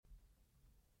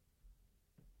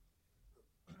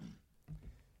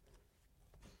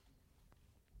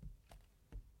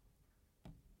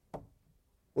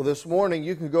Well, this morning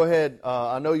you can go ahead.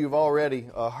 I know you've already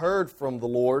heard from the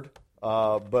Lord,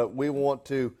 but we want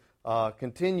to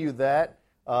continue that.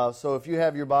 So if you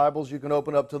have your Bibles, you can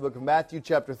open up to the book of Matthew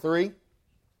chapter 3.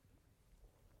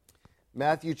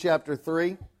 Matthew chapter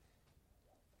 3.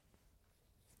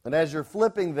 And as you're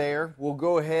flipping there, we'll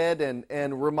go ahead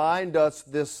and remind us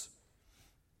this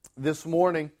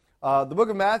morning. The book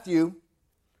of Matthew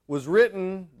was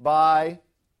written by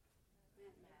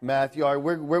Matthew. All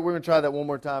right, we're going to try that one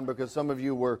more time because some of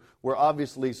you were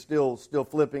obviously still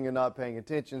flipping and not paying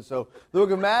attention. So the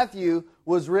book of Matthew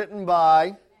was written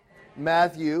by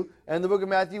Matthew, and the book of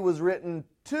Matthew was written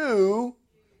to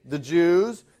the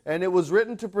Jews, and it was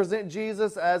written to present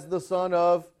Jesus as the son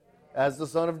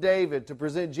of David, to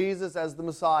present Jesus as the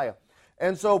Messiah.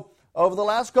 And so over the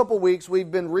last couple of weeks,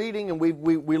 we've been reading, and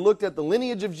we looked at the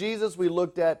lineage of Jesus. We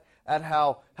looked at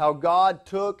how God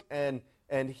took and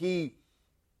He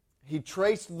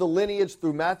traced the lineage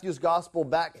through Matthew's gospel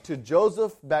back to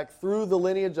Joseph, back through the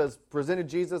lineage, as presented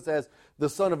Jesus as the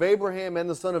son of Abraham and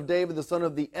the son of David, the son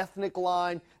of the ethnic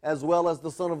line, as well as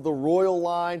the son of the royal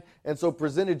line, and so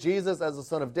presented Jesus as the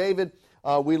son of David.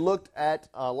 We looked at,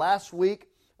 last week,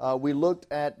 we looked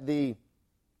at the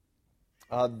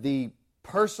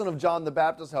person of John the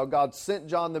Baptist, how God sent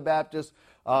John the Baptist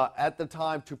at the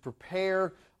time to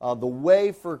prepare the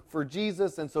way for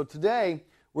Jesus. And so today,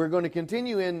 we're going to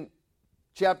continue in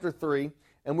chapter 3,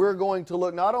 and we're going to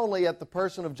look not only at the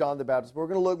person of John the Baptist, but we're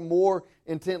going to look more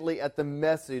intently at the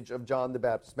message of John the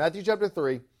Baptist. Matthew chapter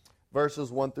 3, verses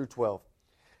 1 through 12.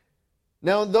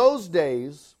 Now in those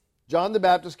days, John the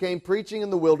Baptist came preaching in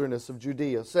the wilderness of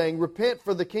Judea, saying, "Repent,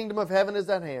 for the kingdom of heaven is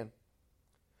at hand.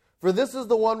 For this is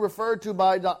the one referred to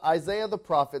by Isaiah the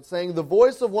prophet, saying, The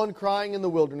voice of one crying in the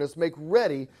wilderness, make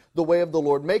ready the way of the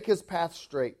Lord, make his path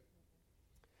straight.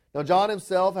 Now John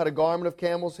himself had a garment of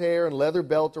camel's hair and leather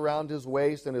belt around his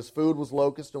waist, and his food was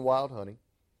locust and wild honey.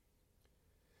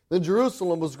 Then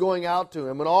Jerusalem was going out to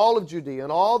him, and all of Judea,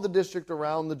 and all the district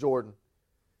around the Jordan.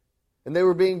 And they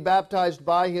were being baptized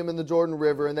by him in the Jordan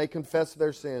River, and they confessed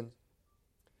their sins.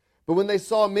 But when they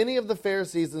saw many of the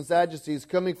Pharisees and Sadducees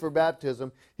coming for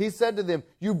baptism, he said to them,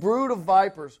 You brood of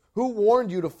vipers, who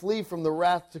warned you to flee from the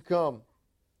wrath to come?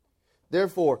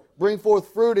 Therefore, bring forth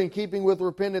fruit in keeping with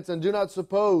repentance, and do not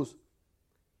suppose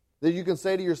that you can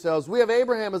say to yourselves, We have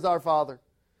Abraham as our father.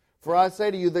 For I say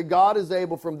to you that God is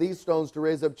able from these stones to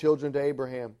raise up children to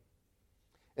Abraham.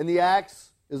 And the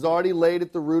axe is already laid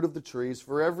at the root of the trees.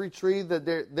 For every tree that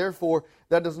therefore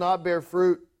that does not bear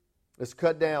fruit is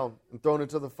cut down and thrown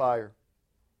into the fire.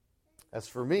 As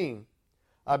for me,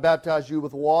 I baptize you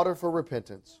with water for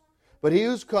repentance. But he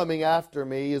who's coming after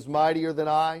me is mightier than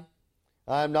I.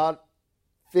 I am not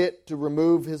fit to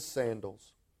remove his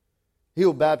sandals. He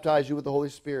will baptize you with the Holy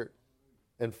Spirit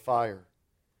and fire.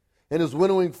 And his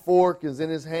winnowing fork is in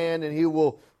his hand, and he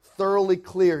will thoroughly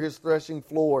clear his threshing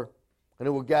floor, and he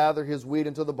will gather his wheat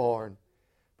into the barn,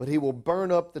 but he will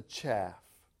burn up the chaff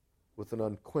with an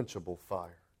unquenchable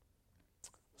fire."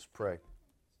 Let's pray.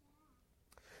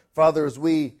 Father, as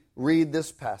we read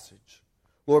this passage,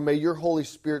 Lord, may your Holy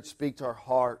Spirit speak to our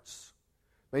hearts.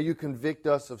 May you convict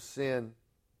us of sin.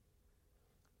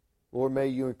 Lord, may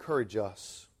you encourage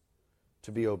us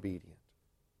to be obedient.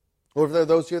 Lord, if there are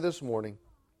those here this morning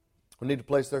who need to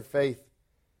place their faith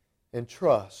and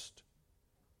trust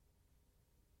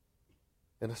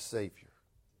in a Savior,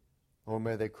 Lord,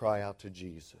 may they cry out to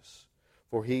Jesus,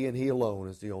 for He and He alone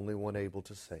is the only one able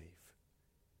to save.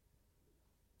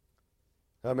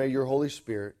 Now may your Holy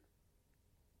Spirit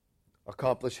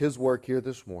accomplish His work here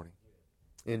this morning.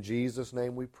 In Jesus'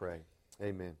 name we pray.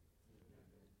 Amen.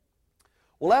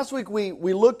 Well, last week we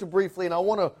looked briefly, and I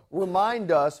want to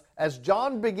remind us, as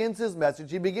John begins his message,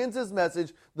 he begins his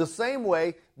message the same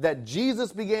way that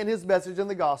Jesus began his message in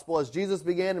the gospel. As Jesus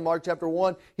began in Mark chapter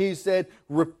 1, he said,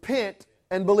 "Repent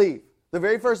and believe." The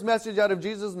very first message out of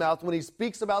Jesus' mouth when he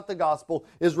speaks about the gospel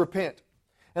is repent.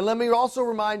 And let me also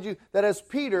remind you that as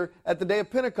Peter, at the day of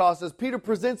Pentecost, as Peter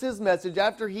presents his message,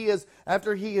 after he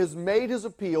has made his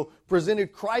appeal,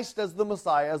 presented Christ as the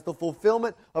Messiah, as the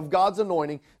fulfillment of God's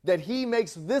anointing, that he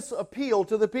makes this appeal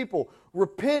to the people: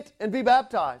 repent and be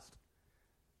baptized.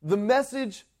 The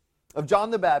message of John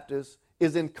the Baptist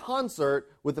is in concert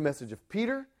with the message of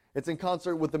Peter. It's in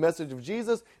concert with the message of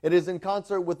Jesus. It is in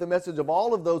concert with the message of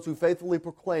all of those who faithfully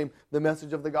proclaim the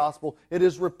message of the gospel. It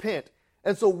is repent.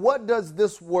 And so what does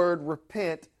this word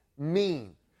repent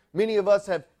mean? Many of us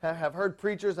have heard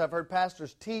preachers, have heard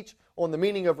pastors teach on the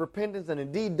meaning of repentance, and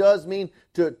indeed does mean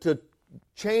to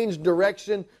change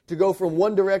direction, to go from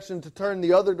one direction to turn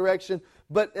the other direction.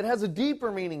 But it has a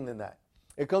deeper meaning than that.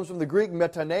 It comes from the Greek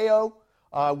metaneo,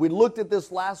 We looked at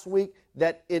this last week,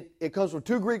 that it comes from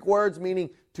two Greek words meaning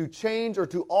to change or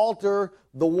to alter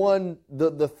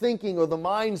the thinking or the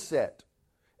mindset.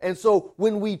 And so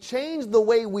when we change the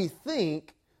way we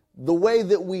think, the way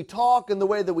that we talk and the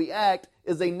way that we act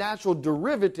is a natural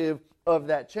derivative of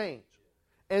that change.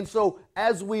 And so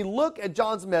as we look at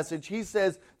John's message, he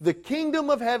says, the kingdom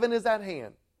of heaven is at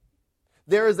hand.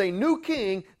 There is a new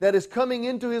king that is coming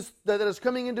into his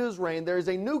reign. There is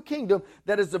a new kingdom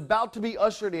that is about to be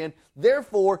ushered in.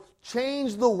 Therefore,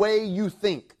 change the way you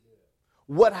think.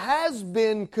 What has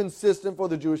been consistent for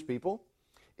the Jewish people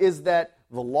is that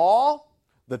the law,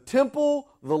 the temple,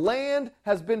 the land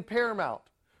has been paramount.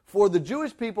 For the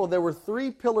Jewish people, there were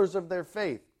three pillars of their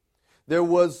faith. There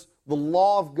was the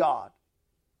law of God.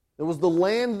 There was the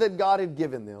land that God had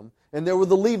given them. And there were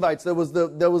the Levites. There was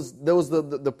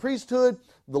the priesthood,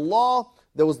 the law,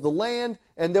 there was the land,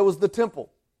 and there was the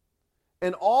temple.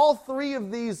 And all three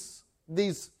of these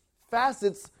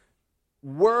facets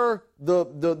were the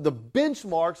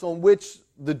benchmarks on which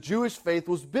the Jewish faith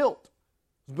was built.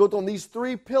 It was built on these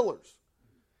three pillars.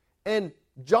 And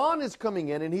John is coming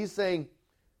in and he's saying,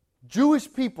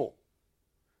 Jewish people,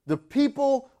 the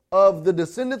people of the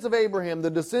descendants of Abraham, the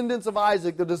descendants of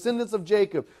Isaac, the descendants of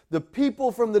Jacob, the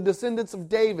people from the descendants of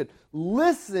David,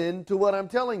 listen to what I'm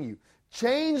telling you.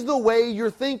 Change the way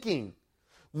you're thinking.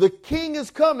 The king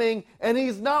is coming and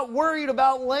he's not worried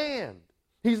about land.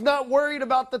 He's not worried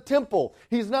about the temple.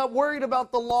 He's not worried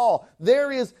about the law.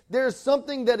 There's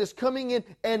something that is coming in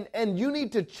and you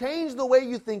need to change the way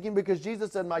you're thinking, because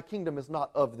Jesus said, my kingdom is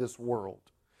not of this world.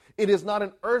 It is not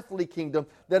an earthly kingdom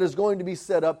that is going to be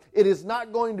set up. It is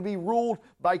not going to be ruled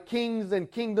by kings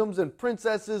and kingdoms and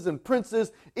princesses and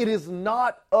princes. It is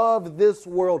not of this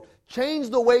world. Change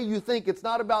the way you think. It's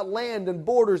not about land and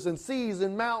borders and seas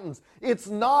and mountains. It's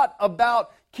not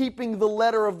about keeping the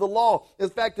letter of the law. In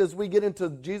fact, as we get into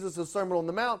Jesus' Sermon on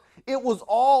the Mount, it was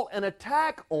all an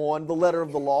attack on the letter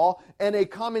of the law and a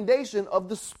commendation of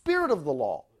the spirit of the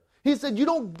law. He said, you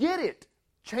don't get it.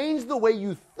 Change the way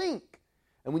you think.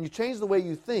 And when you change the way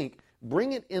you think,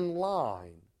 bring it in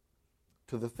line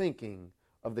to the thinking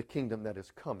of the kingdom that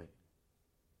is coming.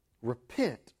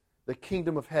 Repent. The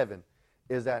kingdom of heaven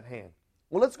is at hand.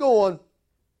 Well, let's go on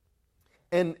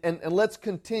and let's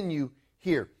continue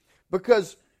here.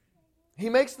 Because he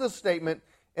makes this statement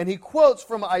and he quotes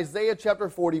from Isaiah chapter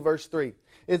 40, verse 3.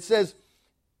 It says,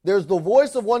 there's the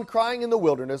voice of one crying in the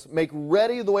wilderness, make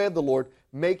ready the way of the Lord,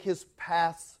 make his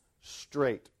paths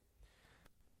straight.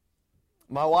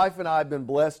 My wife and I have been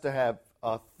blessed to have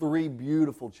three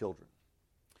beautiful children.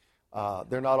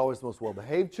 They're not always the most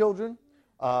well-behaved children,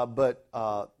 but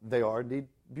they are indeed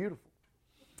beautiful.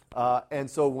 And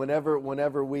so whenever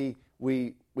we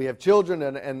have children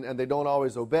and they don't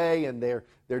always obey and they're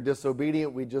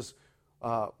disobedient,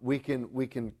 we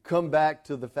can come back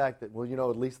to the fact that, well,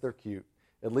 at least they're cute,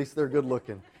 at least they're good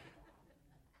looking.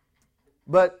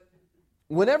 But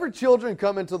whenever children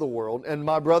come into the world, and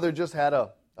my brother just had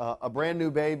a brand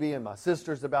new baby, and my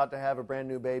sister's about to have a brand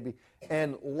new baby,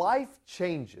 and life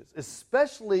changes,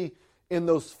 especially in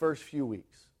those first few weeks.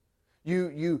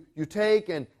 You take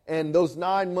and those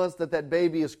 9 months that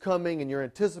baby is coming and you're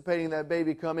anticipating that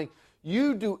baby coming,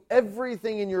 you do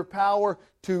everything in your power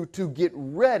to get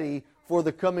ready for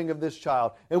the coming of this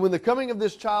child. And when the coming of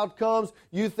this child comes,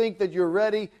 you think that you're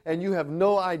ready and you have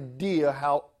no idea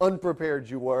how unprepared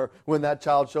you were when that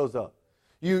child shows up.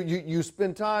 You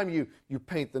spend time, you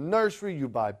paint the nursery, you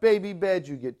buy baby beds,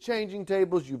 you get changing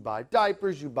tables, you buy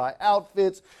diapers, you buy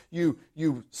outfits, you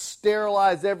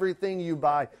sterilize everything, you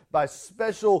buy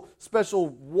special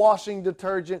washing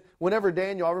detergent. I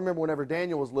remember whenever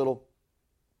Daniel was little,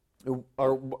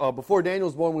 or before Daniel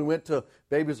was born, we went to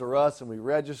Babies R Us and we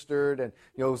registered, and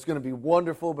it was going to be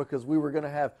wonderful because we were going to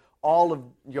have all of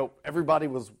everybody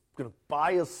was going to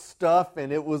buy us stuff,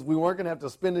 and we weren't going to have to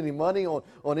spend any money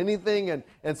on anything,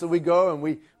 and so we go and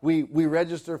we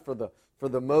register for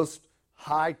the most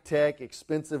high-tech,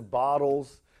 expensive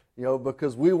bottles,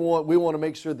 because we want to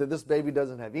make sure that this baby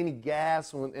doesn't have any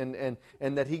gas and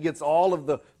that he gets all of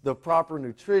the proper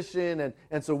nutrition,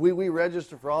 and so we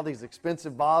register for all these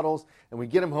expensive bottles, and we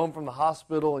get him home from the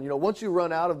hospital, and once you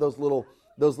run out of those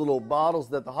little bottles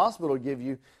that the hospital give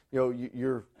you,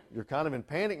 you're kind of in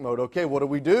panic mode. Okay, what do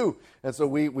we do? And so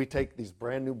we take these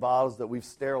brand new bottles that we've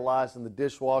sterilized in the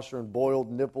dishwasher and boiled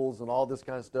nipples and all this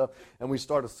kind of stuff, and we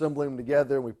start assembling them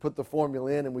together, and we put the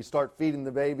formula in, and we start feeding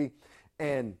the baby,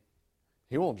 and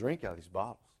he won't drink out of these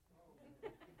bottles.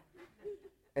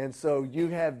 And so you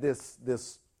have this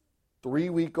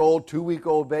 3-week-old,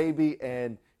 2-week-old baby,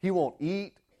 and he won't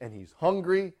eat, and he's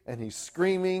hungry, and he's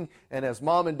screaming, and as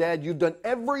mom and dad, you've done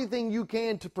everything you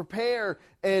can to prepare,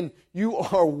 and you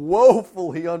are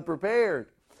woefully unprepared.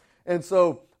 And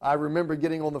so I remember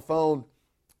getting on the phone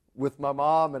with my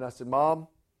mom, and I said, Mom,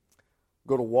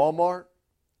 go to Walmart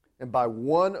and buy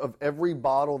one of every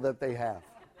bottle that they have.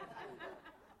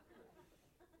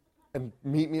 And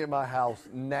meet me at my house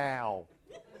now.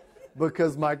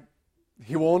 Because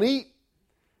he won't eat.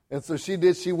 And so she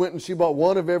did. She went and she bought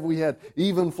one of every. We had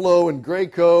Even Flow and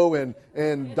Graco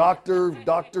and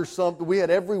Dr. something. We had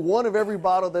one of every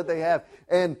bottle that they have.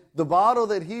 And the bottle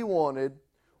that he wanted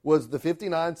was the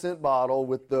 59-cent bottle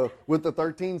with the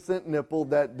 13-cent nipple.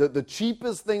 That the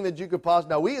cheapest thing that you could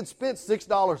possibly. Now we had spent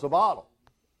 $6 a bottle,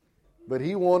 but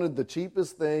he wanted the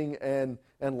cheapest thing, and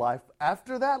life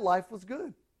after that, life was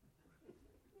good.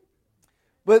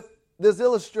 But this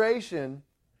illustration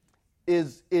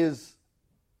is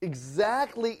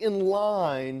exactly in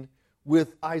line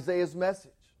with Isaiah's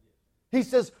message. He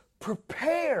says,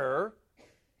 prepare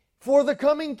for the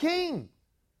coming king.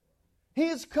 He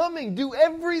is coming. Do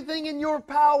everything in your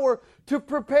power to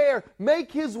prepare.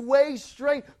 Make his way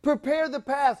straight. Prepare the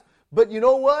path. But you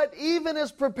know what? Even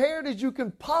as prepared as you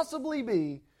can possibly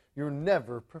be, you're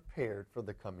never prepared for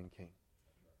the coming king.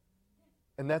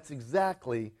 And that's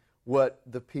exactly what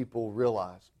the people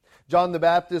realized. John the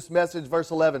Baptist's message,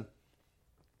 verse 11,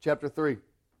 chapter 3.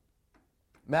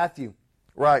 Matthew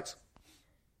writes,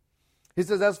 he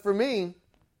says, as for me,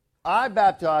 I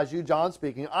baptize you, John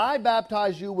speaking, I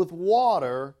baptize you with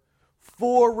water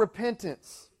for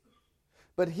repentance.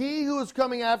 But he who is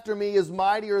coming after me is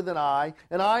mightier than I,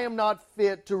 and I am not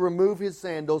fit to remove his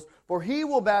sandals, for he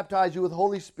will baptize you with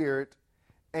Holy Spirit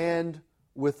and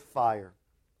with fire.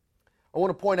 I want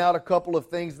to point out a couple of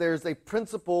things. There's a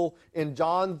principle in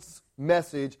John's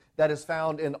message that is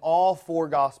found in all four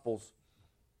Gospels.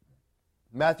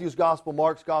 Matthew's Gospel,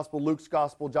 Mark's Gospel, Luke's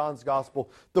Gospel, John's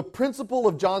Gospel. The principle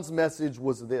of John's message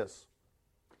was this,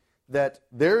 that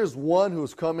there is one who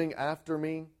is coming after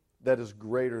me that is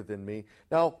greater than me.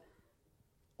 Now,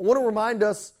 I want to remind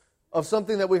us of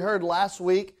something that we heard last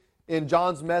week in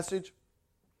John's message.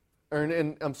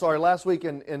 Last week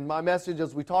in my message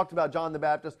as we talked about John the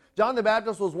Baptist. John the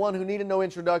Baptist was one who needed no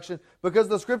introduction because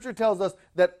the Scripture tells us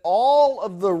that all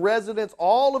of the residents,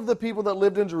 all of the people that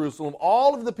lived in Jerusalem,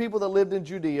 all of the people that lived in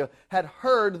Judea had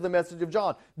heard the message of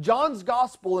John. John's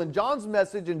gospel and John's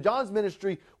message and John's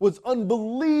ministry was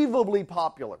unbelievably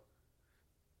popular.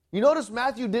 You notice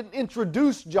Matthew didn't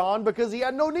introduce John because he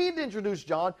had no need to introduce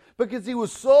John because he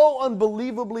was so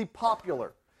unbelievably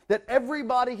popular that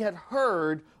everybody had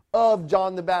heard of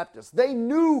John the Baptist. They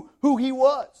knew who he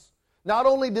was. Not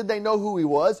only did they know who he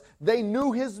was, they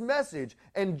knew his message.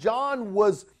 And John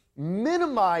was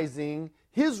minimizing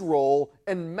his role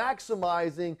and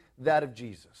maximizing that of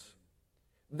Jesus.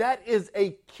 That is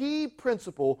a key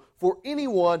principle for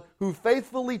anyone who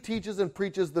faithfully teaches and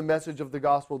preaches the message of the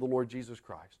gospel of the Lord Jesus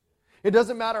Christ. It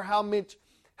doesn't matter how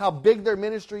big their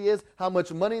ministry is, how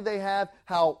much money they have,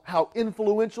 how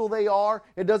influential they are.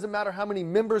 It doesn't matter how many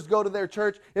members go to their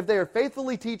church. If they are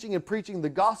faithfully teaching and preaching the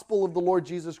gospel of the Lord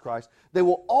Jesus Christ, they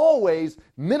will always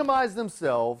minimize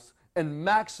themselves and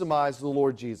maximize the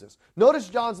Lord Jesus. Notice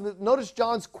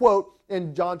John's quote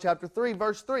in John chapter 3,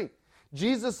 verse 3.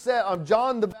 Jesus said,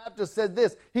 John the Baptist said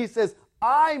this. He says,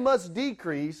 I must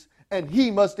decrease and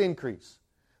he must increase.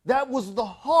 That was the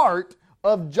heart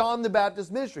of John the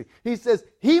Baptist's ministry. He says,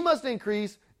 he must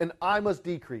increase and I must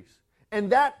decrease.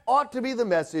 And that ought to be the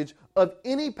message of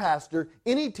any pastor,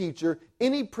 any teacher,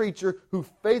 any preacher who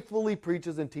faithfully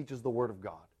preaches and teaches the Word of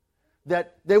God.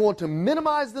 That they want to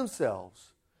minimize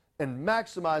themselves and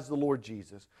maximize the Lord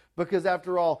Jesus. Because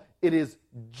after all, it is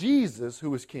Jesus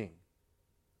who is King.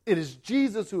 It is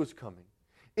Jesus who is coming.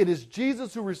 It is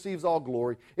Jesus who receives all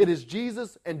glory. It is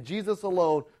Jesus and Jesus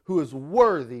alone who is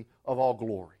worthy of all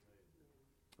glory.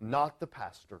 Not the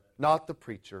pastor, not the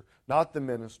preacher, not the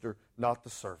minister, not the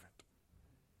servant.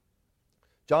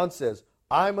 John says,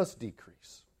 I must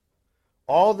decrease.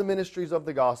 All the ministries of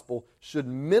the gospel should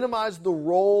minimize the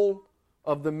role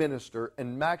of the minister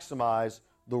and maximize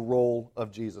the role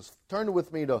of Jesus. Turn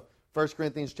with me to 1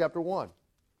 Corinthians chapter 1.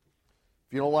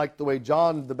 If you don't like the way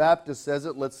John the Baptist says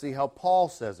it, let's see how Paul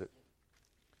says it.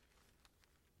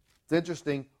 It's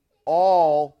interesting.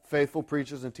 All faithful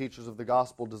preachers and teachers of the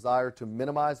gospel desire to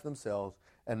minimize themselves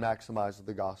and maximize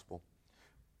the gospel.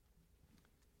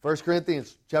 1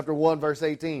 Corinthians chapter 1, verse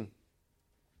 18.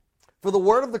 For the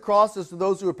word of the cross is to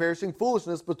those who are perishing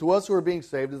foolishness, but to us who are being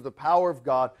saved is the power of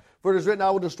God. For it is written, I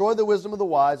will destroy the wisdom of the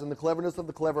wise, and the cleverness of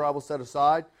the clever I will set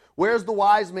aside. Where is the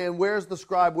wise man? Where is the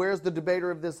scribe? Where is the debater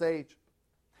of this age?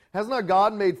 Has not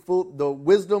God made the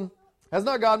wisdom Has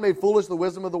not God made foolish the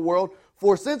wisdom of the world?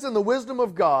 For since in the wisdom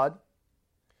of God,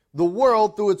 the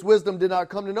world through its wisdom did not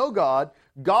come to know God,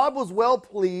 God was well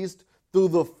pleased through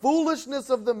the foolishness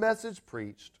of the message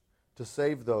preached to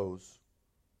save those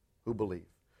who believe.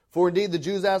 For indeed the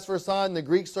Jews asked for a sign, the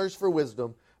Greeks searched for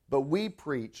wisdom, but we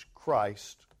preach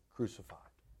Christ crucified.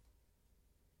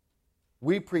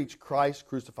 We preach Christ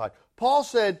crucified. Paul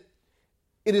said,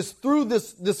 it is through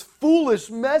this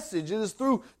foolish message, it is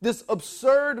through this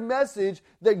absurd message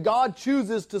that God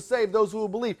chooses to save those who will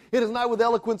believe. It is not with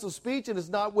eloquence of speech, it is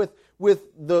not with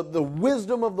the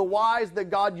wisdom of the wise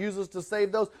that God uses to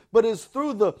save those, but it is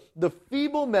through the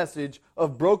feeble message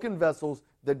of broken vessels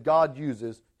that God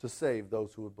uses to save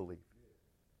those who would believe.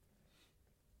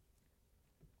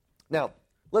 Now,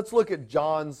 let's look at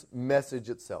John's message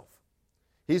itself.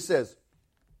 He says,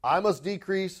 I must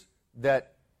decrease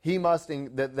that he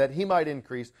might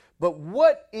increase. But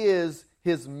what is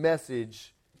his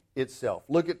message itself?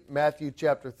 Look at Matthew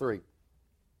chapter 3.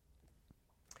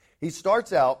 He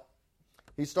starts out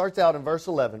in verse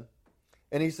 11,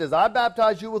 and he says, I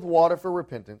baptize you with water for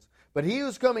repentance, but he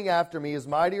who's coming after me is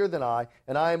mightier than I,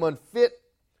 and I am unfit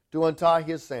to untie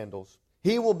his sandals.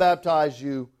 He will baptize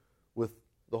you with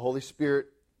the Holy Spirit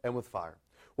and with fire.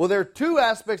 Well, there are two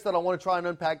aspects that I want to try and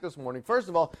unpack this morning. First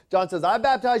of all, John says, I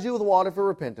baptize you with water for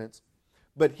repentance,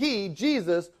 but he,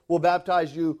 Jesus, will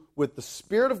baptize you with the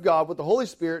Spirit of God, with the Holy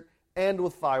Spirit, and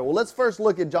with fire. Well, let's first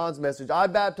look at John's message. I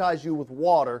baptize you with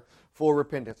water for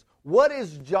repentance. What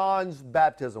is John's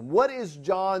baptism? What is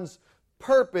John's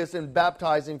purpose in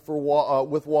baptizing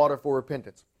with water for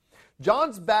repentance?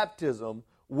 John's baptism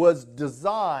was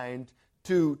designed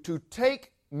to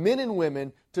take men and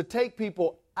women, to take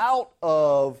people out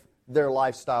of their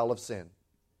lifestyle of sin.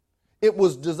 It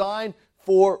was designed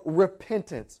for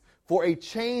repentance, for a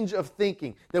change of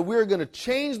thinking, that we're going to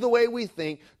change the way we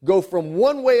think, go from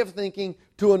one way of thinking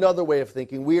to another way of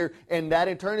thinking. And that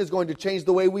in turn is going to change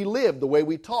the way we live, the way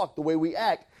we talk, the way we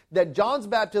act. That John's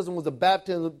baptism was a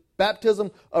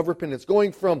baptism of repentance,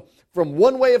 going from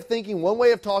one way of thinking, one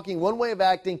way of talking, one way of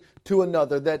acting to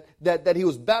another, that he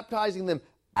was baptizing them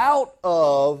out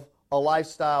of a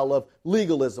lifestyle of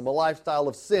legalism, a lifestyle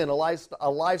of sin, a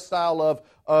lifestyle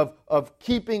of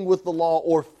keeping with the law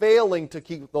or failing to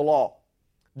keep the law.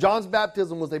 John's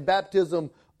baptism was a baptism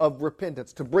of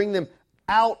repentance, to bring them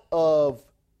out of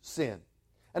sin.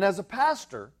 And as a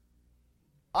pastor,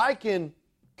 I can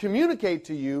communicate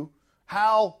to you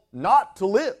how not to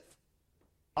live.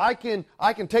 I can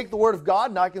take the Word of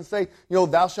God and I can say,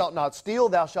 thou shalt not steal,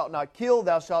 thou shalt not kill,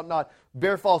 thou shalt not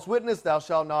bear false witness, thou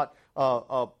shalt not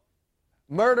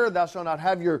murder, thou shalt not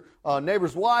have your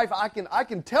neighbor's wife. I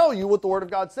can tell you what the Word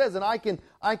of God says, and I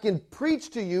can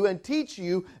preach to you and teach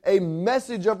you a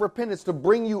message of repentance to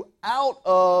bring you out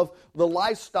of the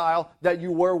lifestyle that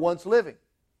you were once living.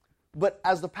 But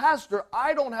as the pastor,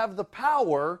 I don't have the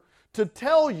power to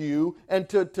tell you and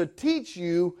to teach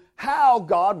you how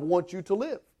God wants you to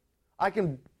live. I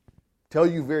can tell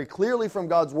you very clearly from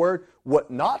God's Word what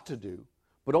not to do,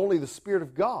 but only the Spirit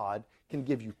of God can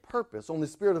give you purpose. Only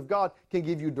the Spirit of God can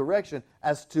give you direction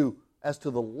as to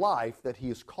the life that He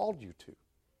has called you to.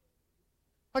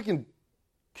 I can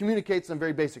communicate some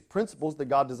very basic principles that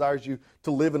God desires you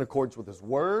to live in accordance with His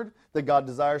Word, that God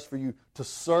desires for you to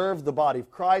serve the body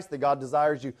of Christ, that God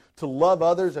desires you to love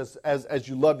others as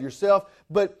you love yourself,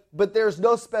 but there's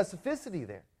no specificity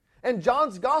there. And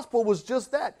John's gospel was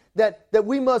just that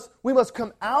we must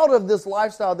come out of this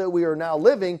lifestyle that we are now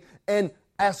living and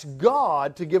ask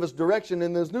God to give us direction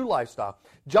in this new lifestyle.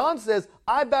 John says,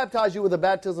 I baptize you with a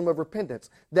baptism of repentance,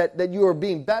 that you are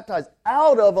being baptized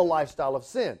out of a lifestyle of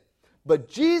sin. But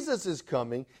Jesus is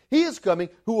coming, He is coming,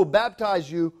 who will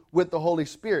baptize you with the Holy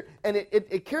Spirit. And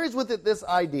it carries with it this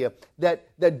idea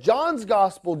that John's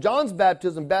gospel, John's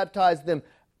baptism baptized them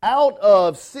out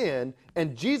of sin,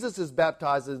 and Jesus'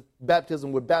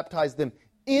 baptism would baptize them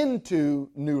into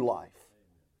new life.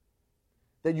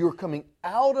 That you're coming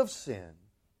out of sin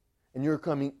and you're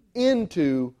coming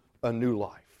into a new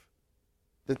life.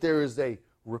 That there is a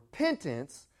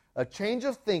repentance, a change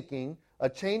of thinking, a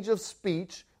change of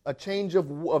speech, a change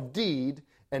of deed,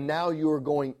 and now you are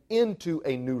going into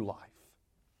a new life.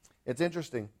 It's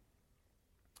interesting.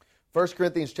 1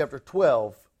 Corinthians chapter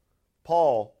 12,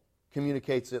 Paul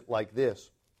communicates it like this.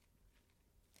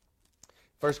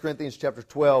 1 Corinthians chapter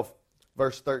 12,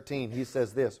 verse 13, he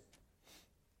says this.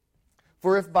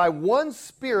 For if by one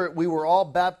Spirit we were all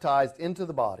baptized into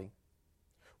the body,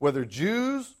 whether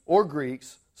Jews or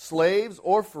Greeks, slaves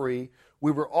or free,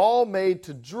 we were all made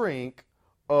to drink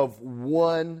of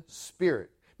one Spirit.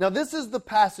 Now this is the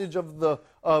passage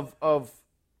of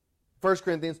 1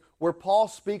 Corinthians, where Paul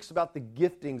speaks about the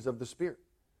giftings of the Spirit.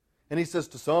 And he says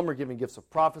to some are given gifts of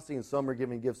prophecy, and some are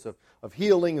given gifts of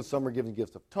healing, and some are given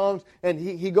gifts of tongues. And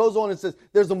he goes on and says,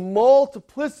 there's a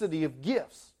multiplicity of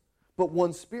gifts, but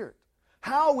one Spirit.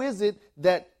 How is it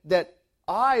that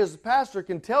I, as a pastor,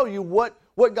 can tell you what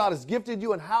God has gifted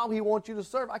you and how He wants you to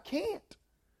serve? I can't.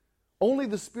 Only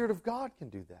the Spirit of God can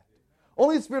do that.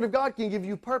 Only the Spirit of God can give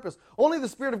you purpose. Only the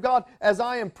Spirit of God, as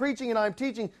I am preaching and I am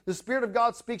teaching, the Spirit of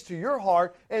God speaks to your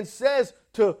heart and says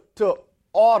to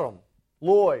Autumn,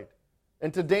 Lloyd,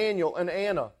 and to Daniel and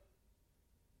Anna,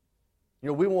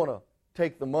 we want to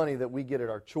take the money that we get at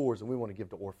our chores and we want to give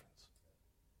to orphans.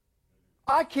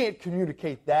 I can't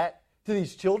communicate that to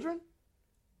these children,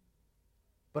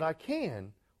 but I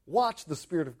can watch the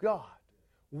Spirit of God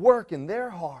work in their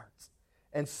hearts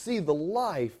and see the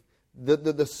life,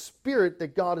 the spirit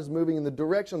that God is moving in, the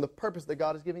direction, the purpose that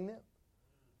God is giving them.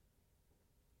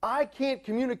 I can't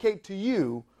communicate to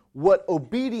you what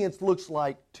obedience looks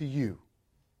like to you,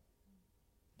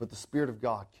 but the Spirit of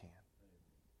God can.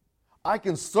 I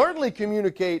can certainly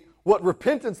communicate what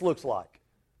repentance looks like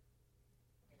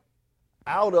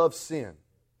out of sin,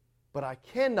 but I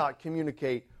cannot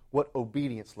communicate what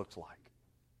obedience looks like.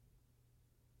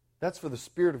 That's for the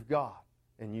Spirit of God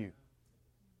and you.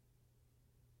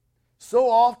 So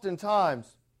oftentimes,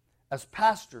 as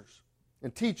pastors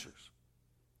and teachers,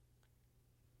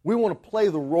 we want to play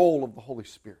the role of the Holy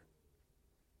Spirit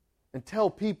and tell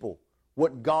people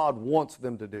what God wants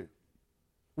them to do.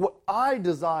 What I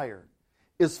desire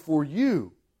is for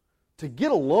you to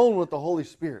get alone with the Holy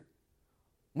Spirit.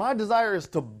 My desire is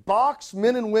to box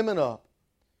men and women up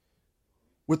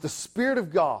with the Spirit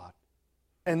of God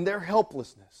and their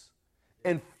helplessness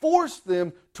and force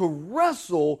them to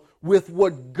wrestle with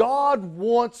what God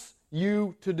wants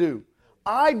you to do.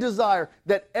 I desire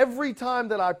that every time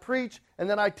that I preach and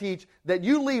that I teach, that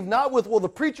you leave not with, well, the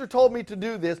preacher told me to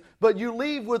do this, but you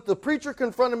leave with the preacher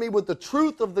confronting me with the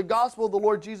truth of the gospel of the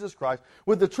Lord Jesus Christ,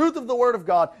 with the truth of the Word of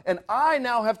God, and I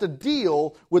now have to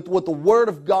deal with what the Word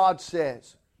of God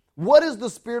says. What is the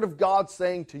Spirit of God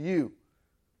saying to you?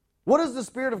 What is the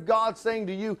Spirit of God saying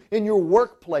to you in your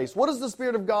workplace? What is the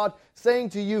Spirit of God saying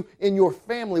to you in your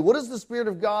family? What is the Spirit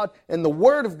of God and the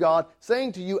Word of God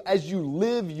saying to you as you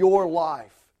live your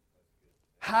life?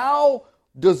 How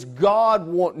does God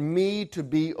want me to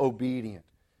be obedient?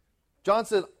 John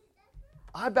said,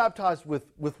 I baptize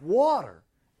with water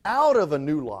out of a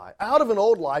new life, out of an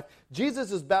old life.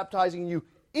 Jesus is baptizing you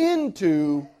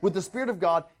with the Spirit of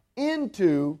God,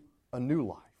 into a new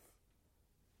life.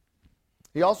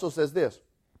 He also says this.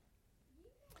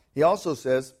 He also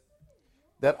says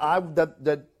that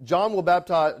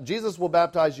Jesus will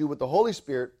baptize you with the Holy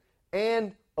Spirit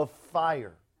and of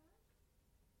fire.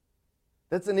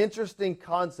 That's an interesting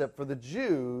concept. For the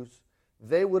Jews,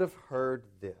 they would have heard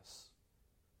this.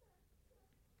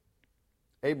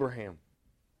 Abraham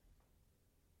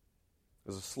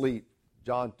is asleep.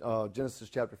 Genesis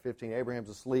chapter 15. Abraham's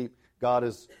asleep. God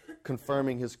is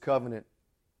confirming His covenant.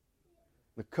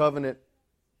 The covenant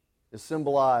is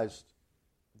symbolized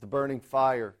the burning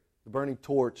fire, the burning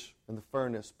torch, and the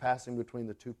furnace passing between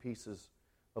the two pieces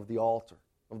of the altar,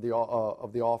 of the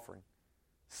offering,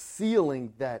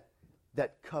 sealing that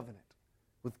covenant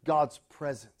with God's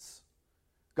presence.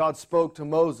 God spoke to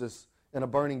Moses in a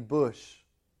burning bush.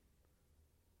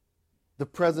 The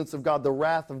presence of God, the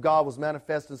wrath of God was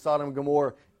manifest in Sodom and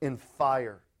Gomorrah in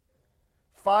fire.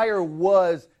 Fire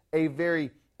was a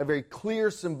very clear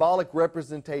symbolic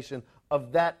representation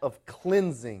of that of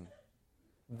cleansing,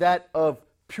 that of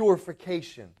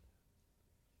purification.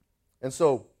 And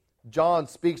so John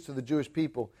speaks to the Jewish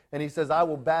people and he says,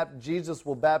 Jesus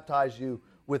will baptize you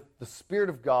with the Spirit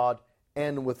of God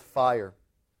and with fire.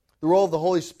 The role of the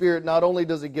Holy Spirit, not only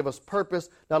does it give us purpose,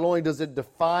 not only does it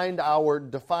define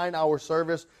our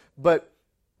service, but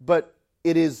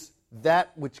it is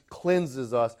that which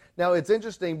cleanses us. Now it's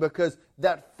interesting because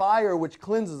that fire which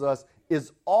cleanses us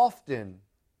is often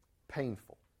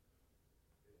painful.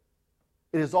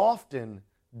 It is often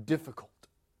difficult.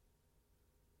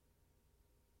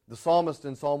 The psalmist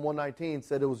in Psalm 119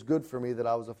 said, it was good for me that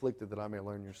I was afflicted that I may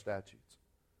learn your statutes.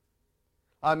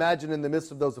 I imagine in the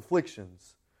midst of those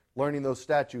afflictions, learning those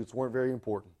statutes weren't very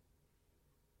important.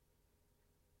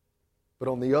 But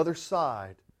on the other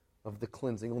side of the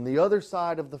cleansing, on the other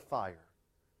side of the fire,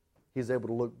 he's able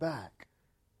to look back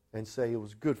and say, it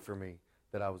was good for me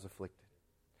that I was afflicted.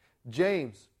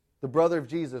 James, the brother of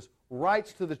Jesus,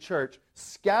 writes to the church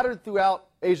scattered throughout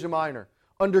Asia Minor,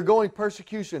 undergoing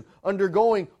persecution,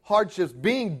 undergoing hardships,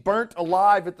 being burnt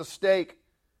alive at the stake.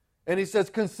 And he says,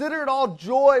 consider it all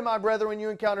joy, my brethren, when you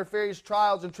encounter various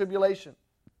trials and tribulation,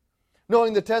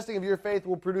 knowing the testing of your faith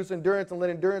will produce endurance, and let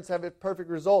endurance have its perfect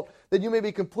result, that you may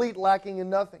be complete, lacking in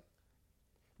nothing.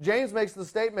 James makes the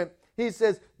statement, he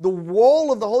says, the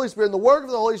role of the Holy Spirit and the work of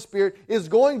the Holy Spirit is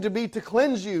going to be to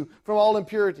cleanse you from all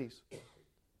impurities,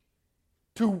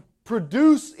 to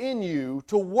produce in you,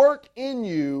 to work in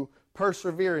you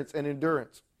perseverance and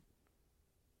endurance.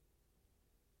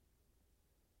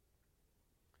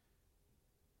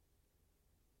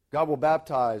 God will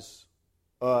baptize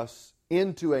us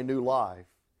into a new life,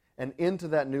 and into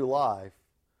that new life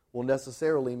will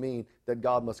necessarily mean that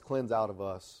God must cleanse out of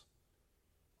us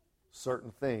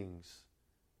certain things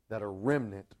that are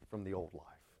remnant from the old life.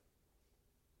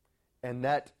 And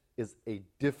that is a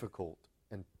difficult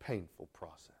and painful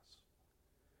process.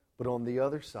 But on the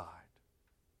other side,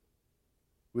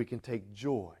 we can take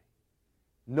joy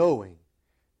knowing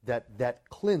that that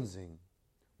cleansing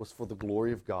was for the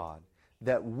glory of God,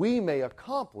 that we may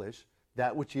accomplish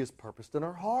that which He has purposed in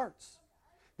our hearts,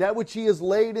 that which He has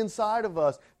laid inside of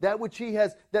us, that which He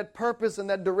has, that purpose and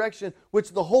that direction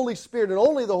which the Holy Spirit and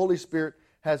only the Holy Spirit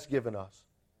has given us.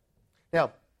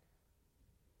 Now,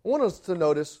 I want us to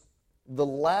notice the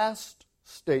last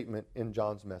statement in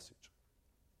John's message.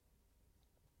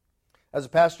 As a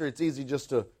pastor, it's easy just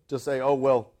to say, oh,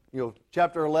 well,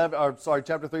 chapter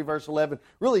 3, verse 11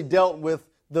 really dealt with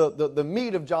the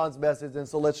meat of John's message, and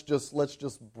so let's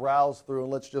just browse through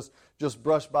and let's just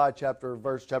brush by chapter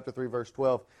 3, verse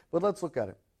 12. But let's look at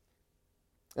it.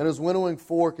 And his winnowing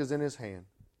fork is in his hand,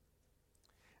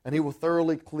 and he will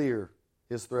thoroughly clear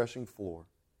his threshing floor.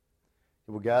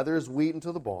 He will gather his wheat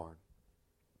into the barn,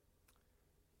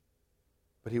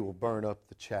 but he will burn up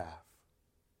the chaff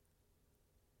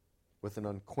with an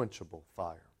unquenchable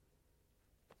fire.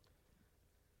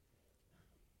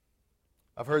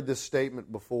 I've heard this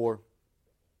statement before,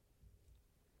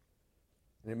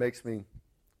 and it makes me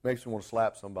want to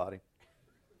slap somebody.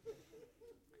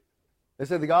 They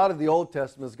say the God of the Old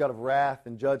Testament is a God of wrath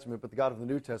and judgment, but the God of the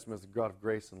New Testament is a God of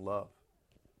grace and love.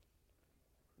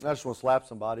 And I just want to slap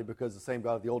somebody because the same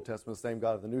God of the Old Testament is the same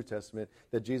God of the New Testament,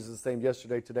 that Jesus is the same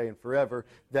yesterday, today, and forever,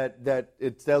 that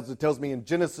it tells me in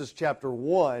Genesis chapter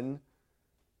 1,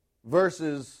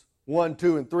 verses 1,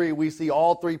 2, and 3, we see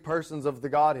all three persons of the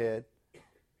Godhead,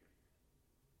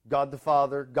 God the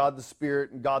Father, God the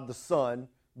Spirit, and God the Son,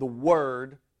 the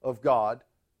Word of God.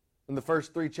 In the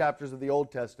first three chapters of the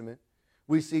Old Testament,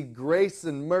 we see grace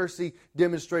and mercy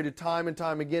demonstrated time and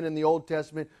time again in the Old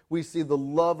Testament. We see the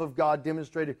love of God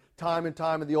demonstrated time and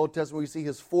time in the Old Testament. We see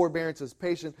His forbearance, His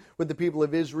patience with the people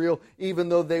of Israel. Even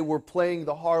though they were playing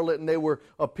the harlot and they were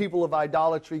a people of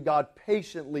idolatry, God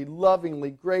patiently, lovingly,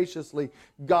 graciously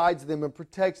guides them and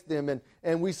protects them.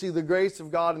 And we see the grace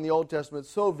of God in the Old Testament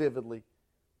so vividly.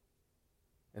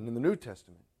 And in the New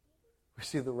Testament, we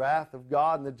see the wrath of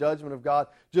God and the judgment of God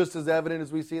just as evident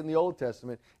as we see in the Old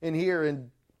Testament. And here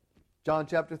in John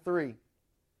chapter 3,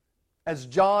 as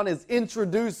John is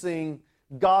introducing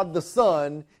God the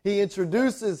Son, he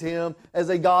introduces Him as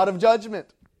a God of judgment,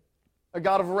 a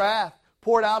God of wrath,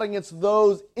 poured out against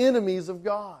those enemies of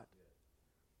God.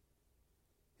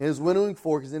 And his winnowing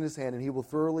fork is in his hand, and he will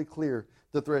thoroughly clear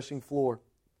the threshing floor.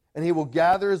 And he will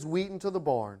gather his wheat into the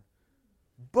barn,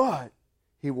 but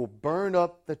he will burn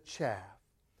up the chaff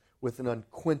with an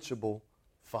unquenchable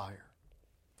fire.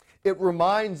 It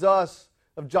reminds us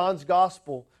of John's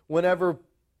gospel whenever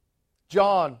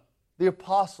John, the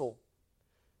apostle,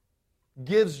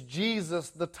 gives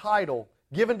Jesus the title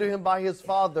given to him by his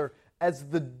Father as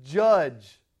the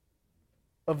judge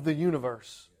of the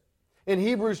universe. In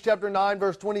Hebrews chapter 9,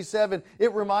 verse 27,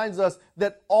 it reminds us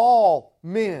that all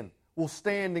men will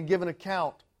stand and give an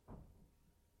account.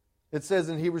 It says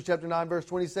in Hebrews chapter 9, verse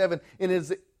 27,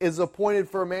 it is appointed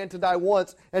for a man to die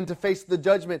once and to face the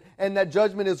judgment. And that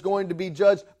judgment is going to be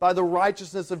judged by the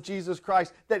righteousness of Jesus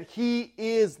Christ. That He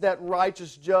is that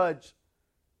righteous judge.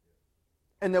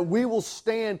 And that we will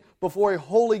stand before a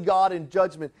holy God in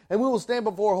judgment. And we will stand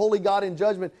before a holy God in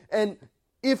judgment. And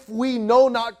if we know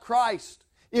not Christ,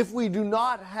 if we do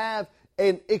not have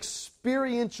an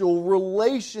experiential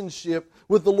relationship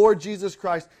with the Lord Jesus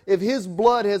Christ, if His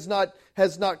blood has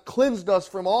not cleansed us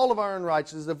from all of our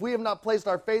unrighteousness, if we have not placed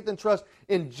our faith and trust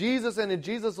in Jesus and in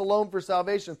Jesus alone for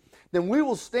salvation, then we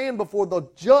will stand before the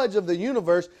judge of the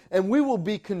universe and we will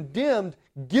be condemned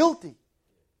guilty.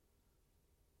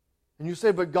 And you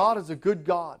say, but God is a good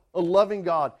God, a loving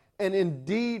God, and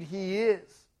indeed He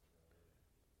is.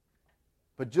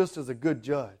 But just as a good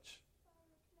judge,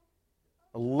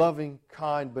 a loving,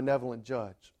 kind, benevolent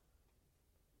judge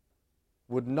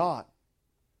would not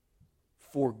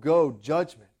forego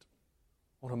judgment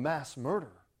on a mass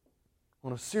murderer,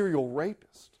 on a serial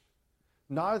rapist.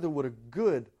 Neither would a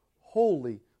good,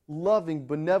 holy, loving,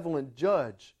 benevolent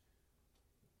judge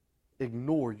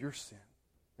ignore your sin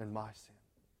and my sin.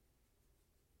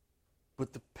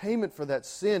 But the payment for that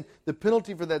sin, the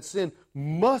penalty for that sin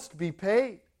must be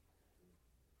paid.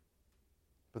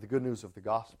 But the good news of the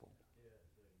gospel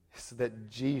is that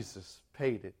Jesus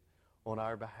paid it on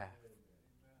our behalf.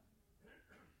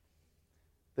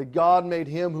 That God made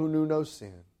Him who knew no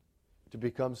sin to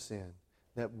become sin,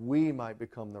 that we might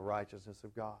become the righteousness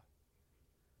of God.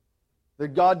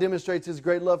 That God demonstrates His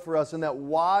great love for us, and that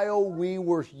while we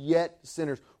were yet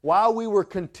sinners, while we were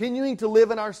continuing to live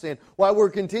in our sin, while we were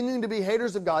continuing to be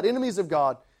haters of God, enemies of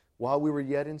God, while we were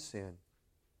yet in sin,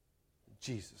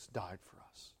 Jesus died for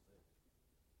us.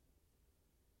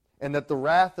 And that the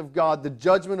wrath of God, the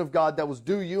judgment of God that was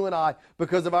due you and I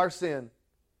because of our sin,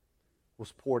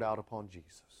 was poured out upon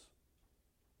Jesus.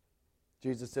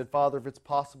 Jesus said, Father, if it's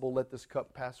possible, let this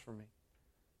cup pass from me.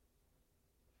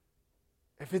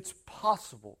 If it's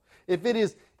possible, if it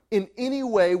is in any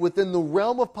way within the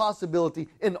realm of possibility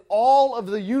in all of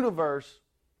the universe,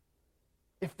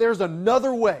 if there's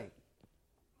another way,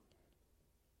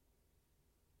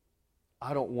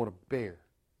 I don't want to bear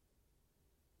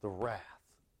the wrath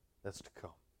that's to come.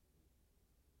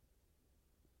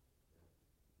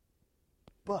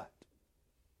 But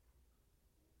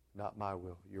not my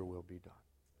will, your will be done.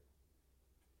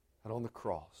 And on the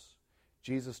cross,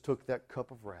 Jesus took that cup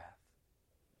of wrath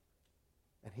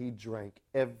and He drank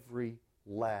every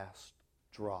last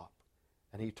drop.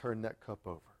 And He turned that cup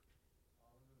over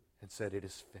and said, it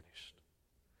is finished.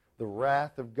 The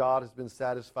wrath of God has been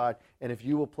satisfied. And if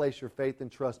you will place your faith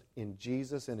and trust in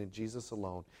Jesus and in Jesus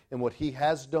alone, and what He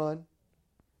has done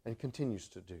and continues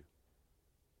to do,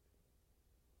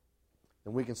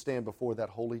 then we can stand before that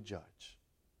holy judge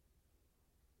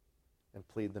and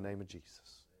plead the name of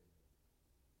Jesus.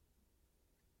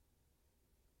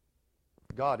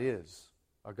 God is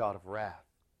a God of wrath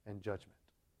and judgment.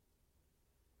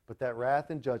 But that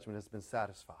wrath and judgment has been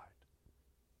satisfied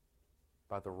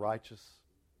by the righteous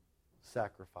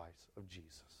sacrifice of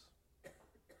Jesus.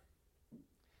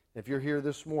 If you're here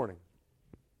this morning,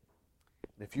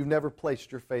 and if you've never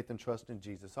placed your faith and trust in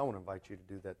Jesus, I want to invite you to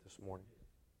do that this morning.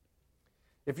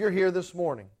 If you're here this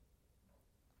morning,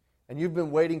 and you've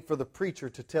been waiting for the preacher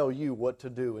to tell you what to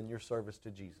do in your service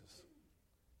to Jesus,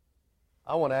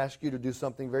 I want to ask you to do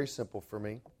something very simple for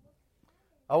me.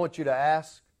 I want you to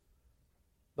ask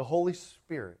the Holy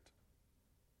Spirit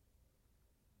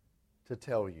to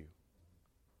tell you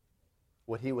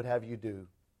what He would have you do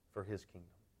for His kingdom.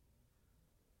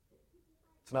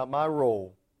 It's not my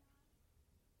role,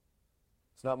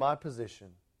 it's not my position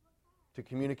to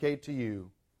communicate to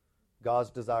you God's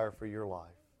desire for your life.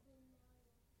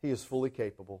 He is fully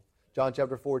capable. John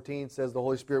chapter 14 says the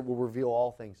Holy Spirit will reveal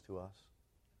all things to us.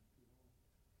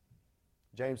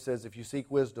 James says, if you seek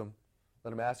wisdom,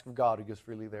 let him ask of God who gives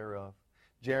freely thereof.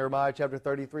 Jeremiah chapter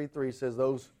 33:3 says,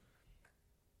 those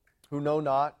who know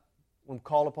not, when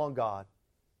call upon God,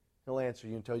 He'll answer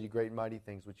you and tell you great and mighty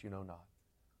things which you know not.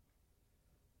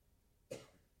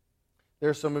 There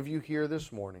are some of you here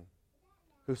this morning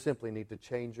who simply need to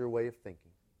change your way of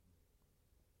thinking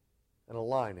and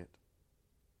align it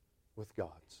with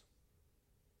God's.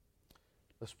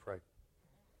 Let's pray.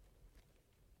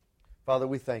 Father,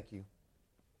 we thank you.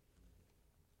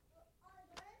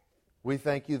 We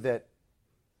thank you that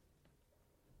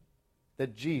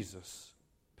Jesus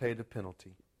paid a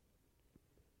penalty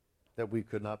that we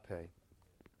could not pay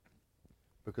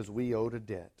because we owed a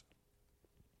debt.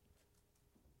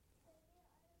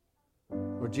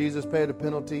 Lord, Jesus paid a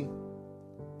penalty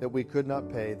that we could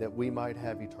not pay that we might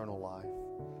have eternal life.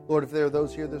 Lord, if there are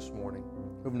those here this morning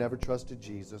who've never trusted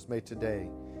Jesus, may today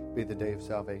be the day of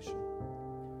salvation.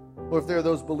 Lord, if there are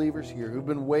those believers here who've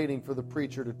been waiting for the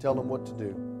preacher to tell them what to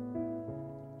do,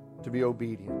 to be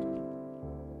obedient,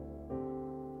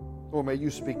 Lord, may you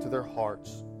speak to their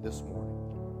hearts this morning.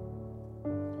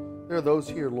 There are those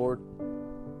here, Lord,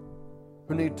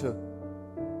 who need to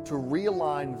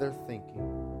realign their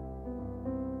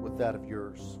thinking with that of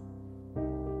yours.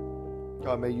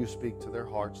 God, may you speak to their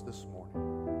hearts this morning.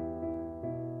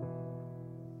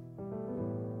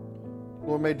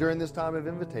 Lord, may during this time of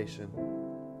invitation,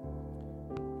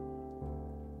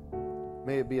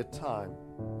 may it be a time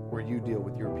where you deal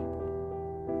with your people.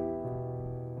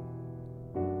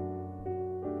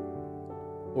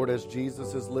 Lord, as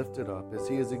Jesus is lifted up, as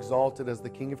He is exalted as the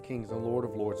King of Kings and Lord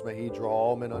of Lords, may He draw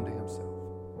all men unto Himself.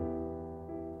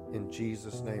 In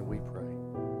Jesus' name we pray.